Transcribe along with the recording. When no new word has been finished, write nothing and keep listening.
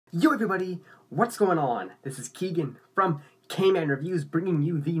Yo everybody, what's going on? This is Keegan from Kman Reviews bringing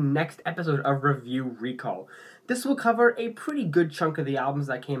you the next episode of Review Recall. This will cover a pretty good chunk of the albums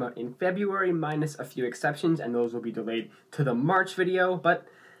that came out in February, minus a few exceptions, and those will be delayed to the March video, but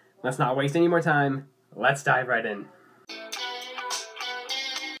let's not waste any more time. Let's dive right in.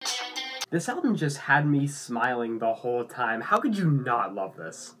 This album just had me smiling the whole time. How could you not love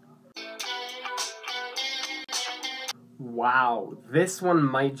this? Wow, this one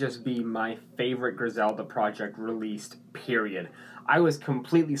might just be my favorite Griselda project released, period. I was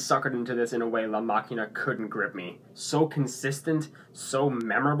completely suckered into this in a way La Machina couldn't grip me. So consistent, so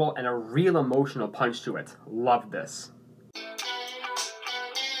memorable, and a real emotional punch to it. Loved this.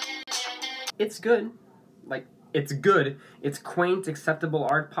 It's good. It's good. It's quaint, acceptable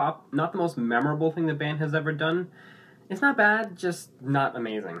art pop. Not the most memorable thing the band has ever done. It's not bad, just not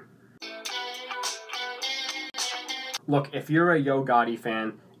amazing. Look, if you're a Yo Gotti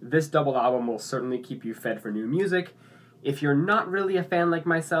fan, this double album will certainly keep you fed for new music. If you're not really a fan like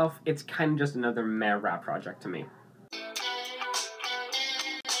myself, it's kind of just another meh rap project to me.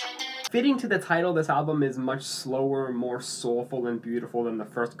 Fitting to the title, this album is much slower, more soulful and beautiful than the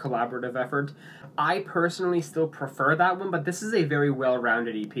first collaborative effort. I personally still prefer that one, but this is a very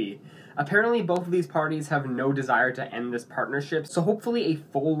well-rounded EP. Apparently both of these parties have no desire to end this partnership, so hopefully a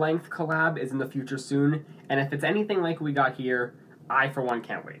full-length collab is in the future soon, and if it's anything like we got here, I for one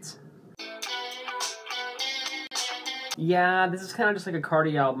can't wait. Yeah, this is kind of just like a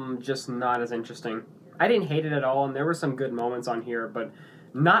K.R.I.T album, just not as interesting. I didn't hate it at all, and there were some good moments on here, but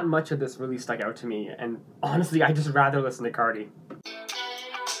not much of this really stuck out to me, and honestly, I just rather listen to K.R.I.T.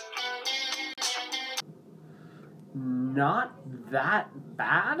 Not that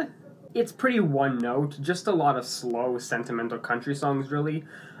bad? It's pretty one note, just a lot of slow, sentimental country songs, really.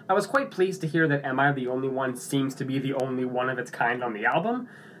 I was quite pleased to hear that Am I the Only One seems to be the only one of its kind on the album,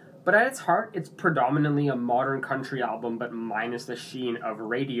 but at its heart, it's predominantly a modern country album, but minus the sheen of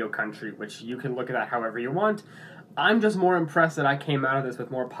radio country, which you can look at that however you want. I'm just more impressed that I came out of this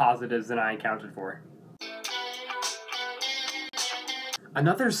with more positives than I accounted for.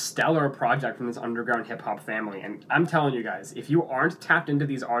 Another stellar project from this underground hip-hop family, and I'm telling you guys, if you aren't tapped into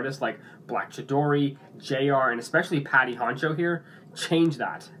these artists like Black Chidori, JR, and especially Patty Honcho here, change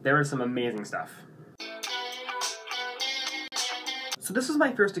that. There is some amazing stuff. So this was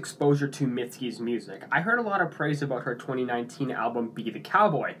my first exposure to Mitski's music. I heard a lot of praise about her 2019 album Be the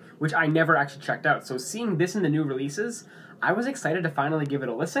Cowboy, which I never actually checked out, so seeing this in the new releases, I was excited to finally give it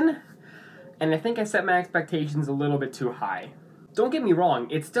a listen, and I think I set my expectations a little bit too high. Don't get me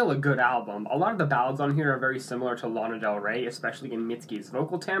wrong, it's still a good album. A lot of the ballads on here are very similar to Lana Del Rey, especially in Mitski's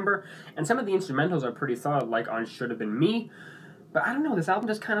vocal timbre, and some of the instrumentals are pretty solid, like on Should Have Been Me. But I don't know, this album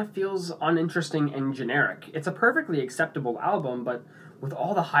just kind of feels uninteresting and generic. It's a perfectly acceptable album, but with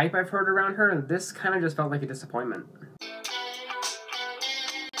all the hype I've heard around her, this kind of just felt like a disappointment.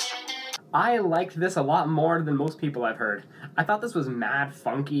 I liked this a lot more than most people I've heard. I thought this was mad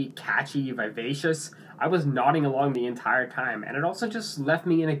funky, catchy, vivacious. I was nodding along the entire time, and it also just left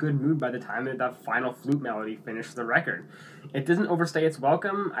me in a good mood by the time that final flute melody finished the record. It doesn't overstay its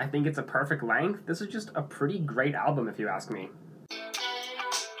welcome. I think it's a perfect length. This is just a pretty great album if you ask me.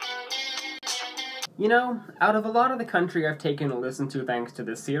 You know, out of a lot of the country I've taken a listen to thanks to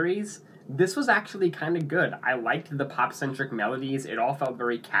this series, this was actually kind of good. I liked the pop-centric melodies, it all felt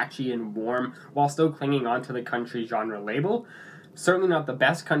very catchy and warm, while still clinging on to the country genre label. Certainly not the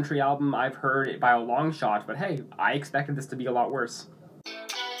best country album I've heard by a long shot, but hey, I expected this to be a lot worse.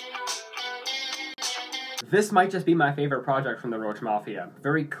 This might just be my favorite project from the Roach Mafia.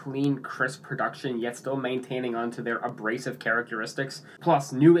 Very clean, crisp production, yet still maintaining onto their abrasive characteristics.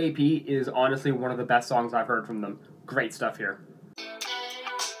 Plus, New AP is honestly one of the best songs I've heard from them. Great stuff here.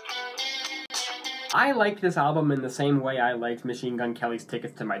 I liked this album in the same way I liked Machine Gun Kelly's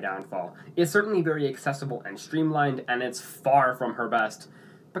Tickets to My Downfall. It's certainly very accessible and streamlined, and it's far from her best.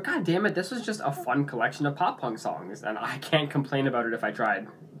 But god damn it, this was just a fun collection of pop-punk songs, and I can't complain about it if I tried.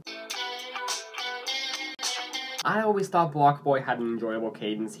 I always thought BlocBoy had an enjoyable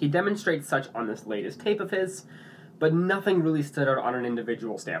cadence. He demonstrates such on this latest tape of his, but nothing really stood out on an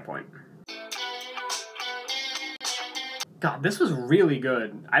individual standpoint. God, this was really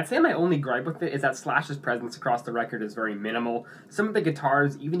good. I'd say my only gripe with it is that Slash's presence across the record is very minimal. Some of the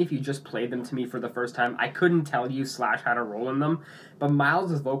guitars, even if you just played them to me for the first time, I couldn't tell you Slash had a role in them, but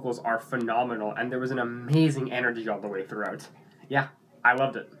Myles' vocals are phenomenal, and there was an amazing energy all the way throughout. Yeah, I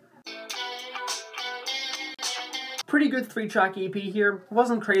loved it. Pretty good 3-track EP here.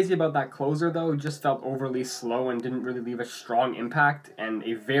 Wasn't crazy about that closer though, just felt overly slow and didn't really leave a strong impact, and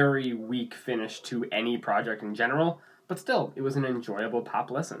a very weak finish to any project in general. but still, it was an enjoyable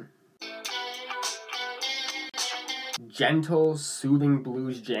pop listen. Gentle, soothing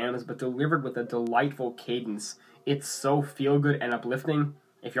blues jams, but delivered with a delightful cadence. It's so feel-good and uplifting.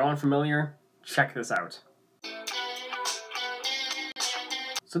 If you're unfamiliar, check this out.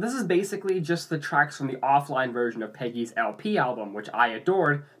 So this is basically just the tracks from the offline version of Peggy's LP album, which I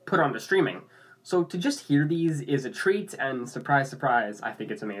adored, put onto streaming. So to just hear these is a treat, and surprise, surprise, I think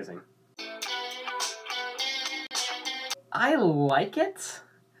it's amazing. I like it,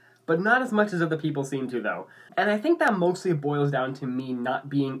 but not as much as other people seem to, though. And I think that mostly boils down to me not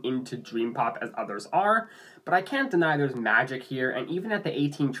being into dream pop as others are, but I can't deny there's magic here, and even at the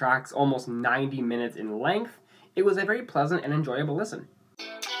 18 tracks, almost 90 minutes in length, it was a very pleasant and enjoyable listen.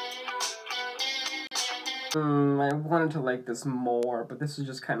 I wanted to like this more, but this is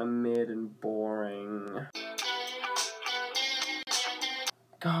just kind of mid and boring.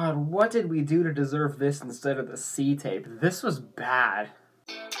 God, what did we do to deserve this instead of the C tape? This was bad.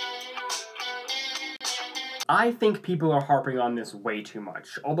 I think people are harping on this way too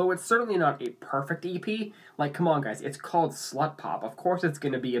much, although it's certainly not a perfect EP. Like, come on guys, it's called Slut Pop. Of course it's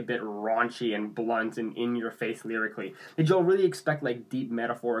gonna be a bit raunchy and blunt and in-your-face lyrically. Did y'all really expect, like, deep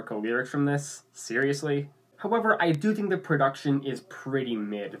metaphorical lyrics from this? Seriously? However, I do think the production is pretty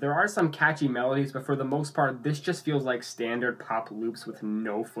mid. There are some catchy melodies, but for the most part, this just feels like standard pop loops with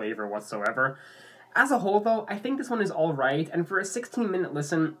no flavor whatsoever. As a whole, though, I think this one is alright, and for a 16-minute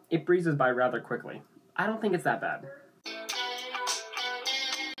listen, it breezes by rather quickly. I don't think it's that bad.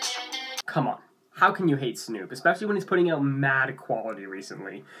 Come on, how can you hate Snoop, especially when he's putting out mad quality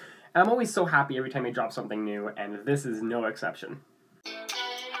recently? And I'm always so happy every time he drops something new, and this is no exception.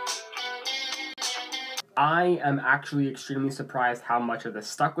 I am actually extremely surprised how much of this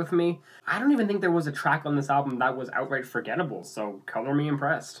stuck with me. I don't even think there was a track on this album that was outright forgettable, so color me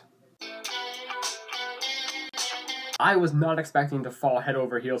impressed. I was not expecting to fall head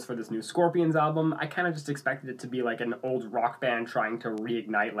over heels for this new Scorpions album. I kind of just expected it to be like an old rock band trying to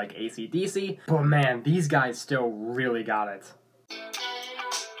reignite like AC/DC, but man, these guys still really got it.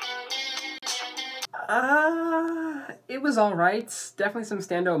 It was alright. Definitely some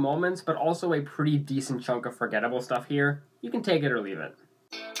standout moments, but also a pretty decent chunk of forgettable stuff here. You can take it or leave it.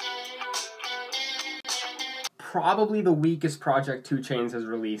 Probably the weakest project 2 Chainz has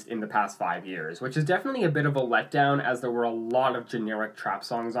released in the past 5 years, which is definitely a bit of a letdown as there were a lot of generic trap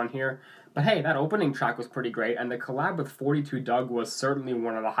songs on here. But hey, that opening track was pretty great, and the collab with 42 Dugg was certainly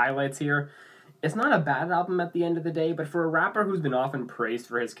one of the highlights here. It's not a bad album at the end of the day, but for a rapper who's been often praised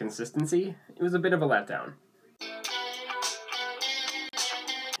for his consistency, it was a bit of a letdown.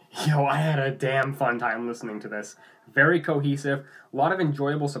 Yo, I had a damn fun time listening to this. Very cohesive, a lot of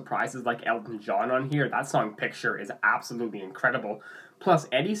enjoyable surprises like Elton John on here. That song Picture is absolutely incredible. Plus,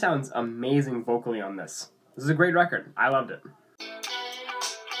 Eddie sounds amazing vocally on this. This is a great record. I loved it.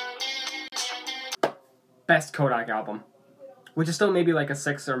 Best Kodak album. Which is still maybe like a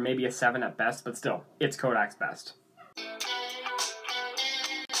 6 or maybe a 7 at best, but still, it's Kodak's best.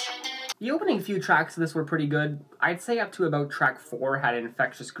 The opening few tracks of this were pretty good. I'd say up to about track 4 had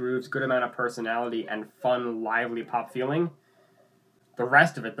infectious grooves, good amount of personality, and fun, lively pop feeling. The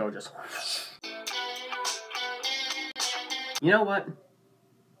rest of it, though, just... You know what?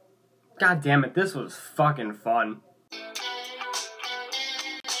 God damn it, this was fucking fun.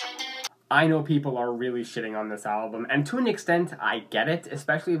 I know people are really shitting on this album, and to an extent, I get it,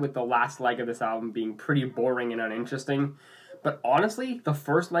 especially with the last leg of this album being pretty boring and uninteresting. But honestly, the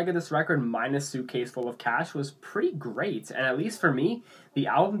first leg of this record, minus Suitcase Full of Cash, was pretty great, and at least for me, the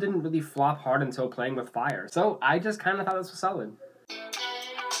album didn't really flop hard until Playing With Fire, so I just kind of thought this was solid.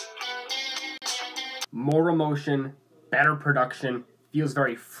 More emotion, better production, feels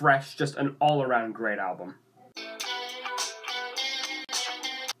very fresh, just an all-around great album.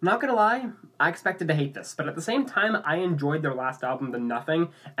 Not gonna lie, I expected to hate this, but at the same time, I enjoyed their last album, The Nothing,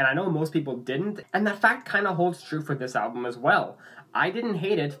 and I know most people didn't, and that fact kinda holds true for this album as well. I didn't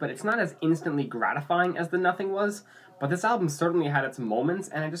hate it, but it's not as instantly gratifying as The Nothing was, but this album certainly had its moments,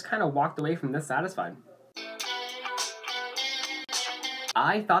 and I just kinda walked away from this satisfied.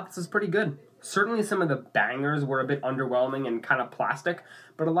 I thought this was pretty good. Certainly some of the bangers were a bit underwhelming and kind of plastic,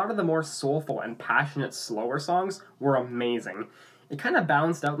 but a lot of the more soulful and passionate, slower songs were amazing. It kind of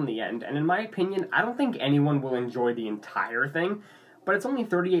balanced out in the end, and in my opinion, I don't think anyone will enjoy the entire thing, but it's only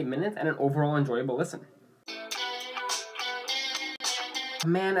 38 minutes and an overall enjoyable listen.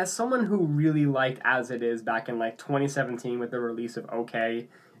 Man, as someone who really liked As It Is back in like 2017 with the release of OK,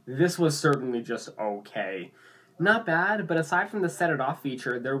 this was certainly just okay. Not bad, but aside from the Set It Off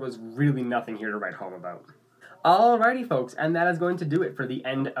feature, there was really nothing here to write home about. Alrighty, folks, and that is going to do it for the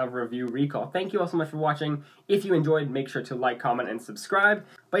end of Review Recall. Thank you all so much for watching. If you enjoyed, make sure to like, comment, and subscribe.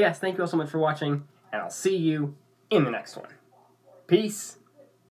 But yes, thank you all so much for watching, and I'll see you in the next one. Peace!